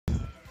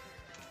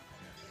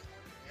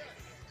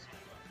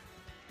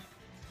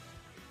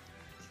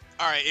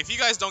Alright, if you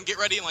guys don't get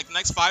ready in like the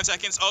next 5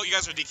 seconds, oh, you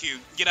guys are DQ'd.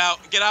 Get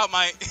out,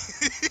 my...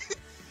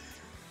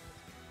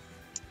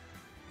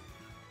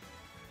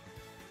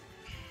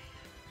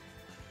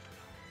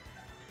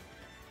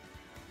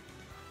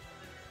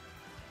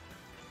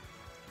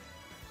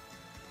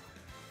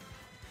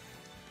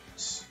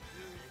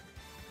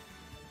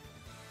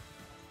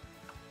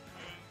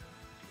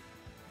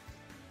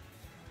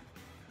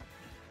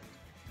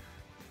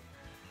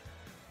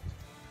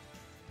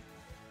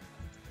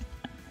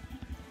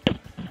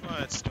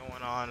 What's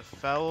going on,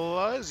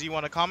 fellas? You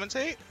want to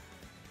commentate?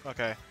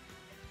 Okay.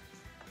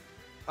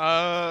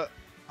 I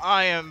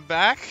am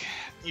back.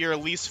 Your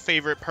least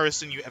favorite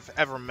person you have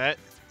ever met.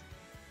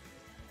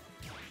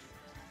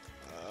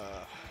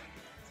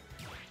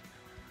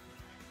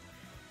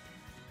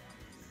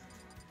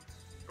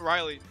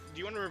 Riley, do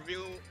you want to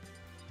reveal?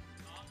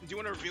 Do you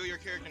want to reveal your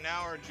character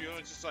now, or do you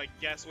want to just like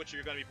guess what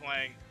you're gonna be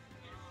playing?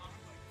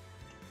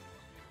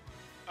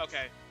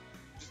 Okay,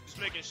 just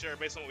making sure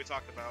based on what we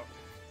talked about,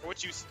 or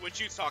what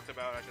you talked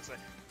about, I should say.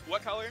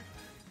 What color?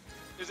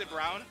 Is it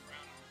brown?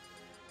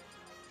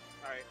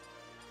 All right.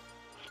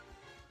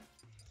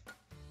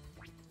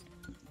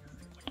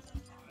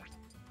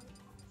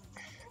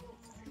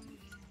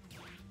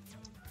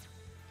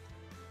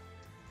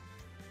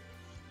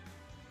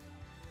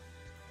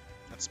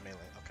 That's melee.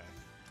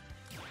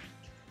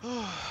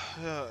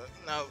 Okay.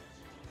 Now,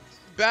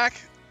 back.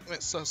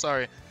 So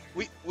sorry.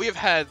 We have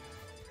had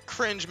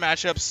cringe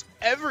matchups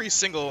every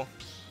single.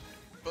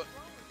 What's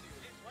wrong with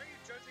you? Why are you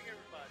judging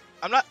everybody?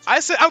 I'm not. I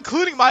said I'm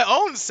including my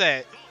own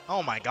set.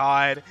 Oh my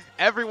god.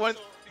 Everyone.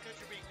 So, because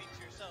you're being mean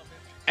to yourself.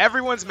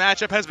 Everyone's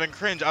matchup has been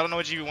cringe. I don't know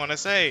what you want to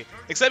say.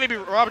 Except maybe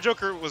Rob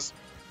Joker was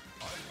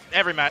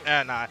every match.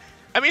 Nah.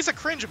 I mean, it's a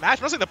cringe match.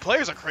 I'm not saying the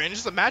players are cringe.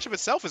 Just the matchup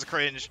itself is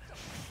cringe.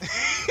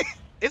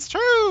 It's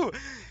true.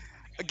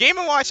 Game &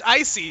 Watch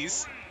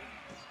Ices.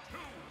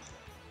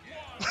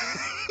 I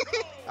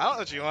don't know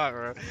what you want,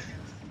 bro.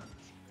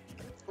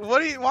 What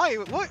do you? Why?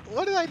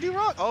 What did I do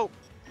wrong? Oh,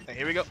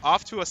 here we go.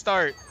 Off to a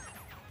start.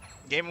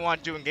 Game &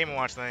 Watch doing Game &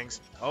 Watch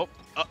things. Oh,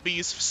 up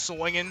B's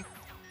swinging.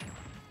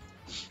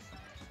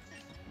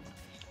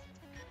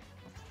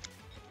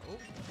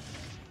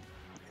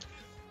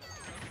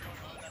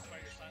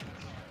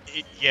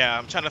 Yeah,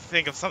 I'm trying to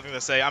think of something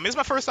to say. I mean, it's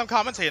my first time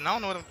commentating. I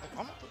don't know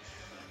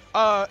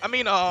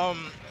what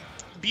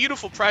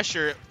beautiful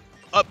pressure,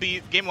 up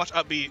B, Game & Watch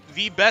up B,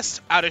 the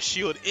best out of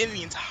shield in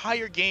the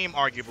entire game,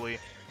 arguably.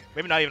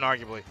 Maybe not even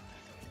arguably.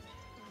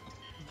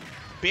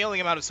 Bailing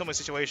him out of so many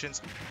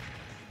situations.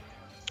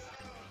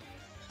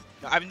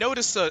 Now, I've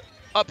noticed a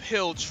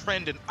uphill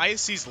trend in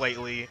Ices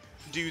lately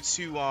due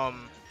to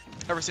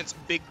ever since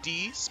Big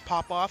D's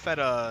pop off at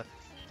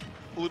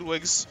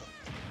Ludwig's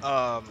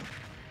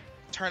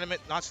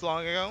tournament not too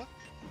long ago.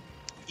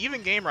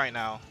 Even game right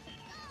now.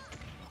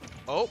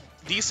 Oh,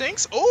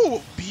 D-Syncs.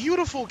 Oh,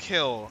 beautiful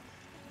kill.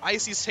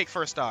 Ices take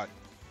first stock.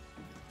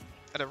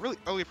 At a really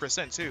early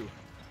percent, too.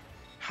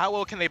 How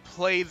well can they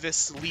play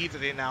this lead that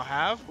they now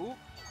have? Ooh.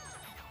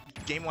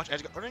 Game Watch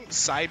edge guarding.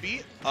 Side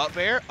B. Up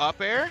air.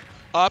 Up air.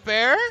 Up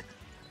air.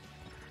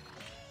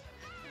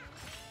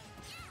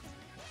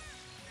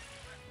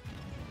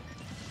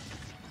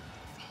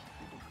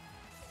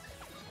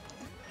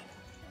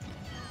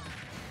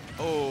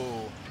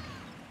 Oh.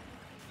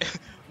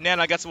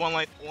 Nana gets one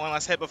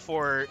last hit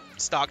before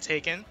stock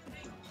taken.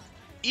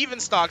 Even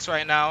stocks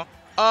right now.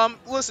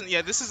 Listen,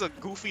 yeah, this is a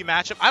goofy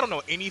matchup. I don't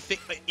know any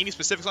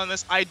specifics on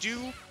this. I do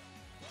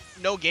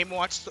know Game &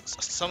 Watch,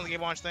 some of the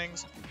Game & Watch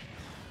things.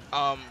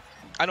 I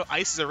know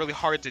Ices are really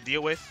hard to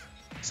deal with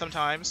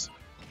sometimes.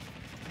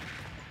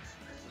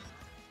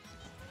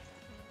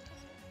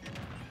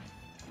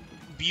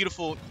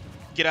 Beautiful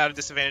get out of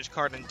disadvantage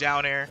card and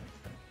down air.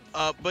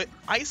 But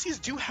Ices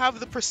do have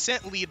the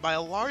percent lead by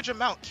a large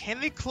amount. Can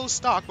they close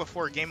stock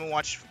before Game &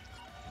 Watch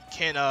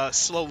can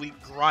slowly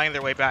grind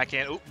their way back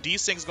in? Oop,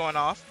 D-Sync's going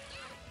off.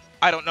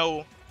 I don't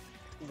know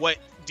what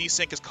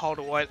D-Sync is called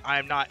or what.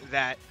 I'm not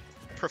that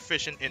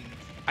proficient in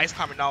Ice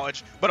Climber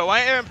knowledge. But I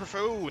am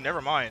ooh,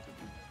 never mind.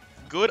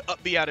 Good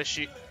up B out of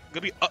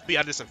good be up B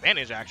out of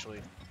disadvantage,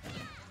 actually.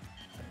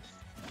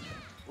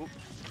 Oop.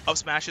 Up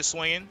smash is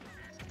swinging.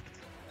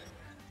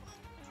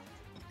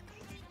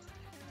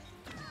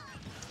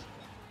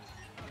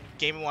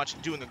 Game &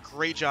 Watch doing a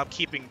great job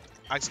keeping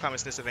Ice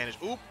Climber's disadvantage.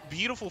 Oop,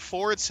 beautiful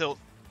forward tilt.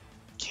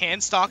 Can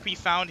stock be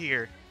found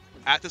here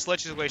at this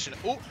ledge situation?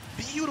 Oh,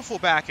 beautiful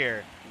back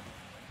air.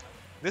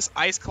 This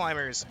Ice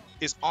Climbers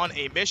is on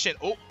a mission.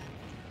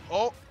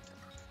 Oh,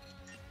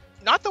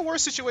 not the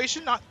worst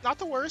situation. Not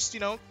the worst.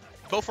 You know,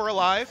 go for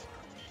alive.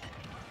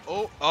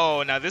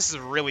 Oh, now this is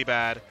really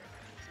bad.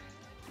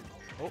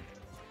 Oh,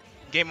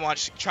 Game &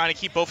 Watch trying to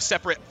keep both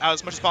separate out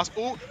as much as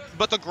possible. Oh,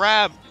 but the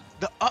grab,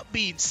 the up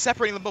B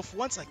separating them both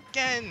once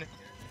again.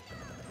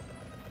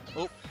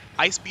 Oh,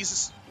 Ice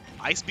Bees.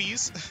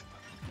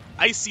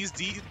 Ices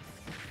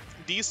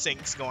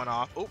D-Syncs going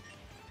off. Oh,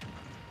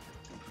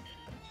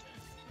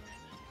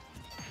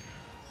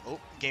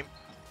 Game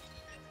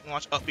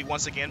Watch up B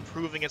once again,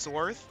 proving its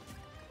worth.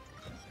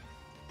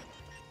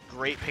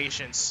 Great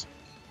patience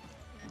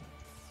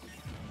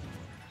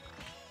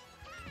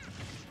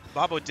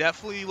Babo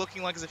definitely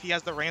looking like as if he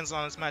has the reins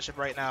on this matchup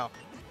right now.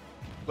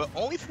 But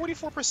only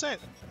 44%.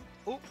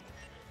 Ooh.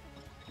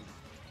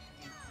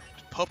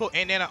 Popo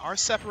and Nana are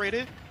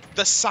separated.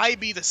 The side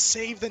B to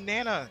save the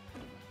Nana.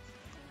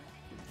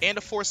 And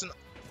to force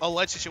a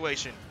ledge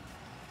situation.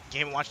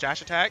 Game & Watch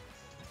dash attack.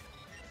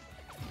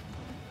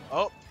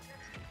 Oh.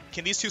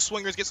 Can these two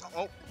swingers get some?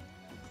 Oh.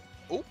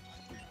 Oh.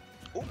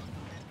 Oh.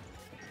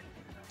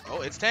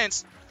 Oh, it's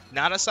tense.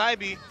 Nana side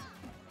B.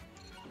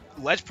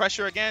 Ledge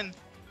pressure again.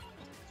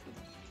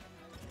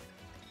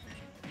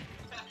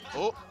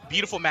 Oh,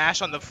 beautiful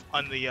mash on the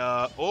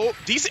oh,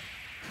 decent.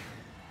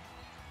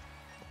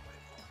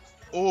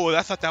 Oh,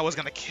 I thought that was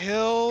gonna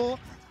kill.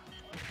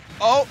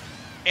 Oh,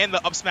 and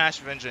the up smash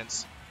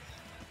vengeance.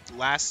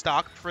 Last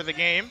stock for the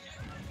game.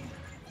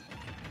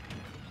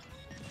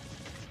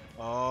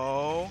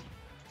 Oh,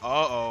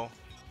 uh-oh.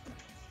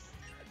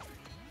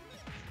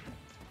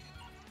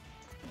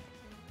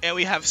 And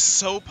we have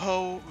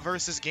Sopo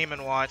versus Game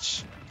 &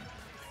 Watch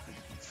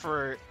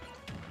for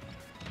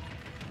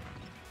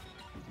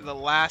the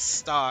last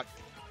stock.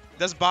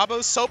 Does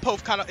Babo's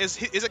Sopo kind of is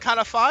it kind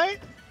of fi?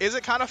 Is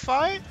it kind of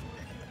fi?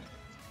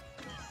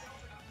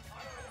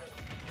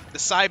 The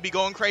side be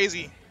going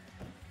crazy.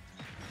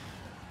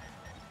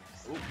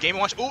 Ooh, Game &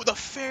 Watch. Ooh, the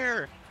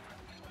fair.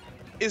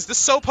 Is the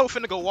Sopo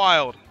finna go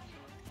wild?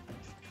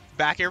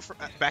 Back air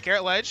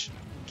at ledge.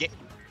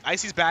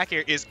 Icy's back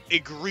air is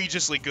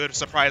egregiously good,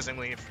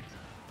 surprisingly.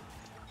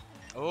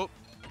 Oh,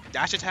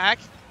 dash attack,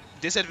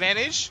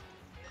 disadvantage,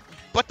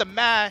 but the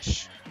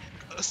mash,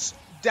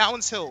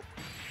 down tilt.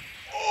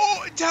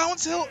 Oh, down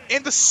tilt,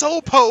 and the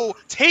Sopo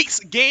takes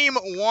game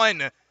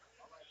 1.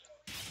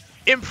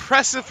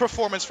 Impressive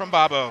performance from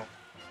Babo.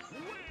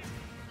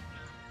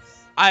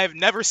 I have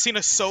never seen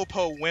a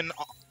Sopo win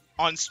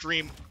on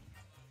stream.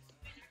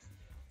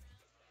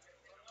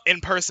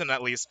 In person,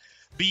 at least.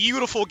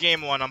 Beautiful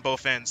game 1 on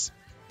both ends.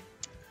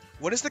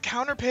 What is the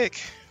counter pick?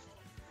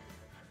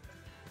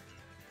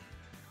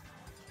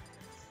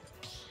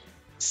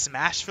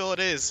 Smashville it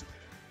is.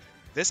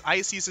 This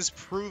Ices is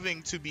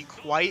proving to be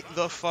quite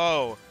the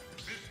foe.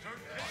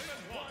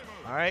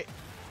 Alright.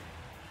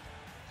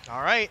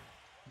 Alright.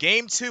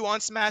 Game 2 on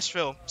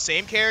Smashville.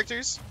 Same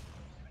characters.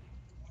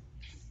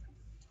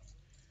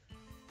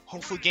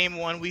 Hopefully game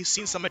 1 we've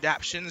seen some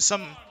adaptations,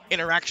 some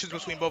interactions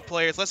between both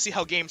players. Let's see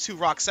how game 2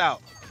 rocks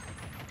out.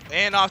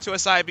 And off to a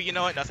side, but you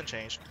know what? Nothing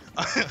changed.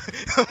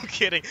 I'm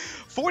kidding.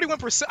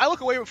 41%. I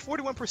look away with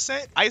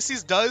 41%.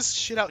 Ices does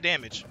shit out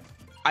damage.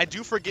 I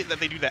do forget that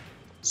they do that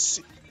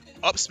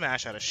up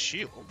smash out of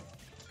shield.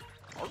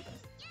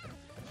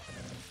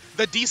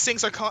 The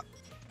desyncs are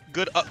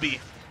good up B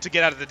to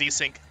get out of the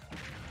desync.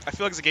 I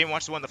feel like the Game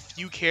Watch is one of the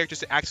few characters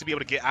to actually be able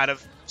to get out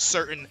of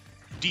certain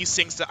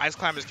desyncs that Ice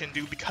Climbers can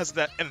do because of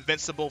that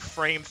invincible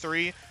frame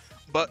 3.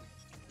 But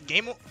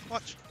Game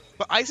Watch,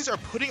 but Ices are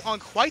putting on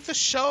quite the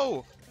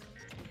show.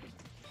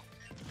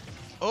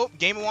 Oh,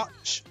 Game &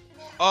 Watch.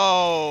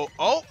 Oh,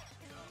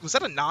 was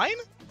that a 9?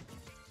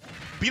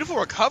 Beautiful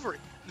recovery.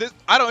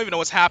 I don't even know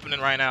what's happening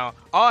right now.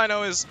 All I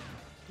know is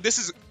this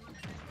is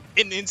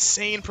an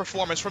insane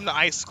performance from the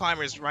Ice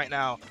Climbers right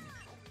now.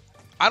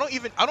 I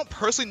don't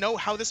personally know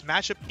how this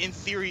matchup in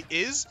theory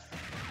is,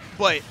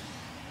 but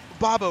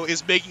Babo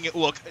is making it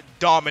look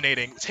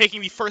dominating, taking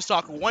the first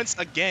stock once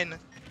again.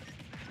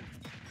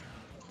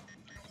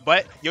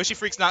 But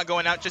YoshiFreak's not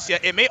going out just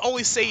yet. It may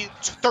only say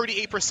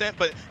 38%,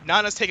 but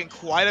Nana's taking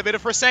quite a bit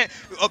of percent.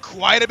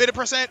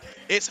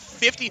 It's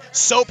 50.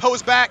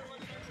 Sopo's back.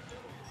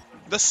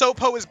 The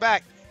Sopo is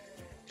back.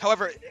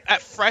 However,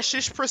 at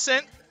freshish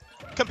percent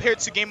compared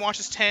to Game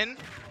Watch's 10.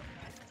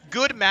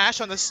 Good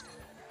mash on this.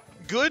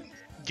 Good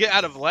get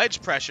out of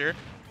ledge pressure.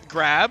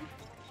 Grab.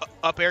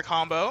 Up air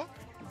combo.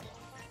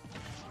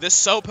 This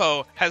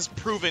Sopo has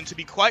proven to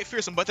be quite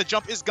fearsome, but the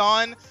jump is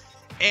gone.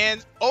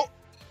 And, oh.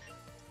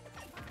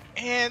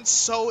 And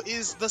so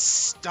is the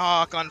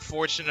stock,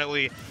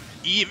 unfortunately.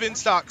 Even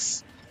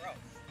stocks. Bro.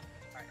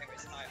 Alright,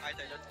 anyways, I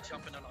did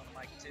jump in on the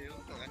mic too.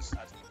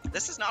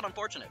 This is not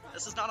unfortunate.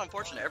 This is not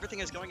unfortunate. Everything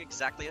is going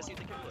exactly as you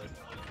think it would.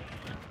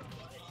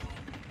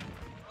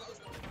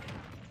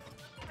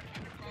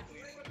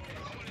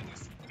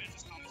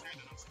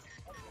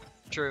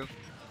 True.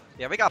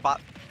 Yeah, we got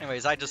Bob.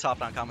 Anyways, I just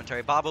hopped on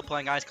commentary. Babo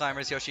playing Ice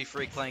Climbers,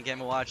 YoshiFreak playing Game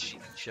 & Watch.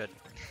 Should.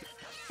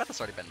 But that's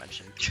already been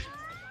mentioned.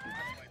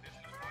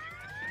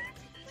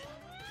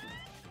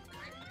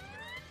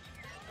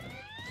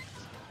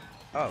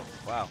 Oh,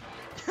 wow.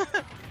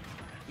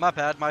 My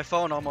bad, my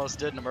phone almost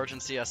did an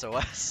emergency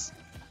SOS.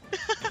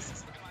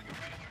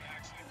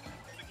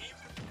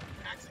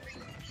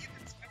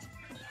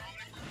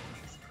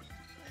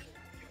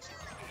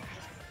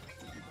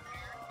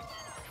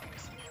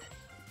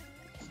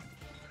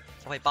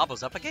 Oh, wait,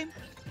 Babo's up a game?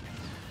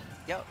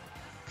 Yo.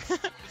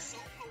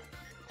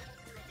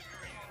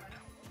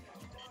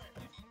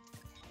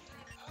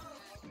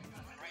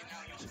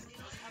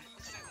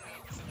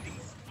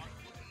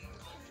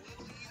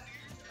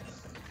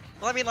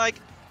 Well, I mean, like,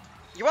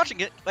 you're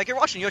watching it, like, you're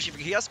watching YoshiFreak.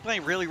 He has to play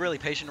really, really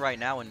patient right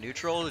now in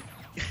neutral.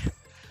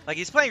 Like,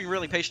 he's playing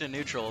really patient and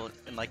neutral,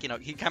 and, like, you know,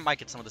 he might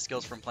get some of the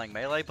skills from playing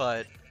melee,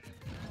 but,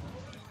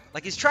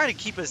 like, he's trying to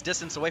keep his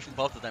distance away from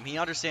both of them. He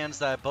understands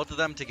that both of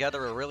them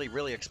together are really,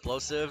 really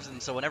explosive,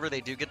 and so whenever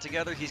they do get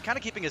together, he's kind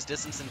of keeping his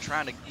distance and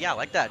trying to, yeah,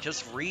 like that,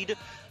 just read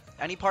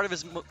any part of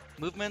his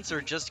movements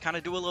or just kind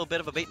of do a little bit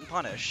of a bait and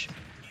punish.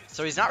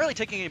 So he's not really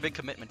taking any big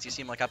commitments. You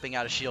see him, like, upping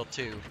out his shield,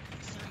 too.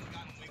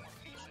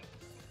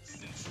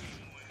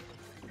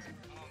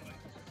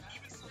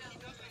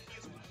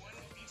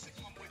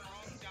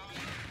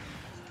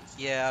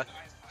 Yeah.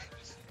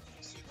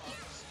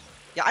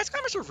 Yeah, Ice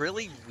Climbers are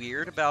really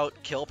weird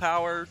about kill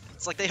power.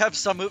 It's like they have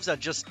some moves that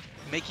just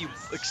make you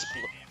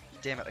explode.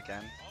 Damn it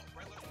again.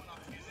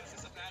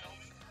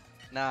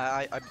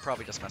 Nah, I'm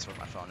probably just messing with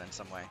my phone in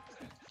some way.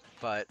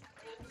 But,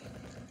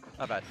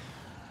 not bad.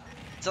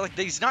 So, like,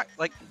 he's not,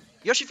 like,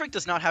 YoshiFreak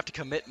does not have to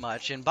commit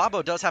much, and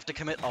Babo does have to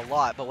commit a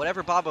lot, but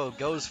whatever Babo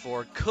goes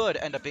for could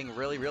end up being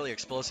really, really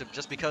explosive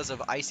just because of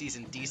ICs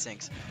and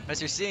desyncs. As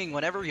you're seeing,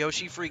 whenever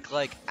YoshiFreak,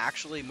 like,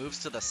 actually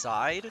moves to the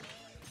side,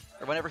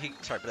 or whenever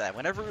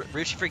whenever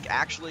YoshiFreak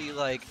actually,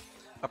 like,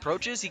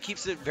 approaches, he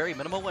keeps it very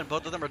minimal when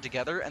both of them are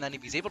together, and then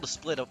if he's able to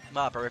split them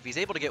up, or if he's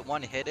able to get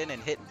one hit in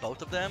and hit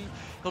both of them,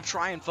 he'll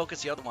try and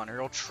focus the other one, or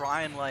he'll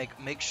try and,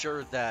 like, make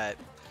sure that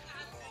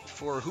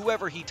for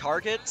whoever he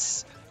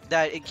targets,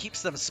 that it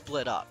keeps them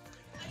split up.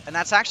 And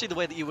that's actually the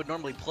way that you would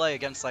normally play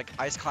against, like,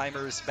 Ice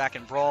Climbers back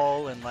in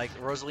Brawl and, like,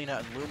 Rosalina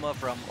and Luma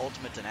from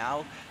Ultimate to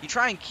now. You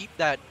try and keep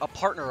that a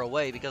partner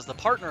away because the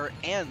partner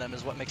and them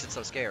is what makes it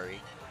so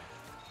scary.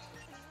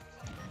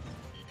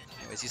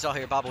 Anyways, you saw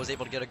here Babo was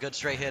able to get a good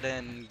straight hit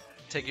and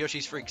take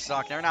YoshiFreak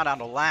stock. They're now down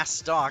to last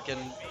stock and...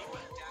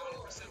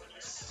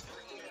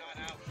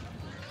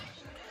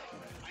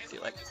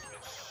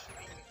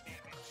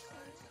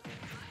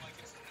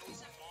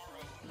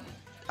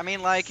 I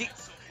mean, like...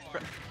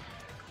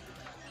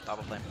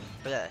 Babo flame.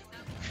 Bleh.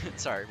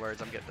 Sorry,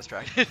 words, I'm getting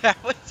distracted.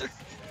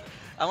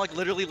 I'm like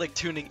literally like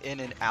tuning in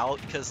and out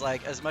because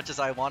like as much as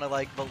I want to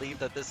like believe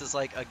that this is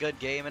like a good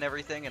game and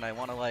everything and I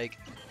want to like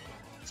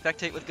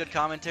spectate with good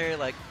commentary,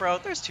 like bro,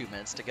 there's 2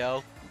 minutes to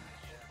go.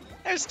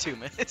 There's 2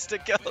 minutes to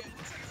go.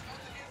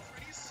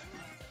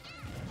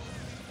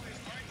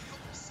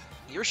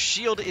 Your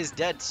shield is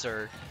dead,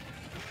 sir.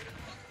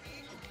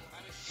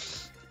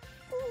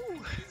 Ooh.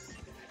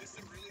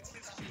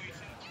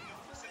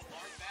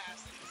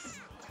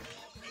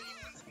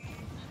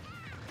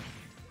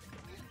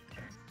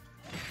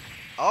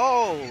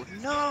 Oh,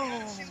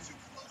 no!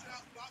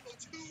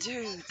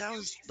 Dude, that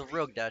was the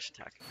rogue dash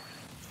attack.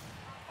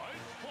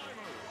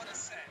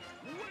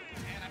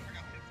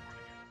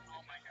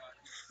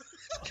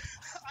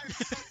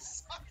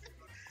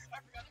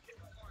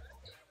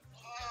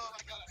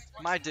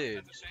 My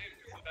dude.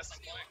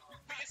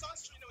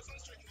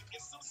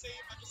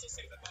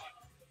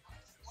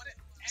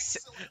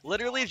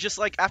 Literally, just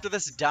like after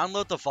this,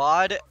 download the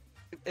VOD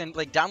and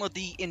like download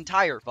the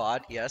entire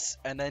VOD, yes,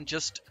 and then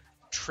just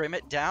trim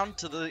it down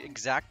to the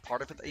exact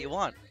part of it that you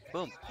want.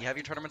 Boom, you have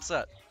your tournament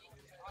set.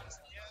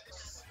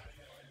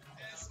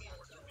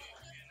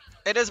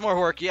 It is more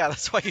work, yeah,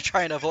 that's why you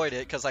try and avoid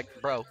it, because,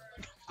 like, bro.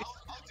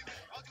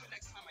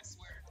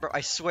 Bro,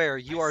 I swear,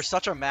 you are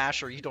such a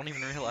masher, you don't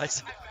even realize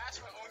it.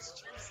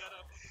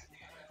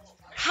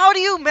 How do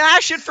you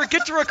mash and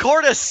forget to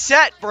record a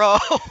set, bro?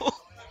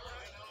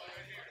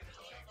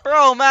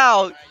 Bro,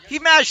 Mao, he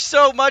mashed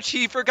so much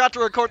he forgot to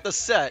record the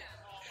set.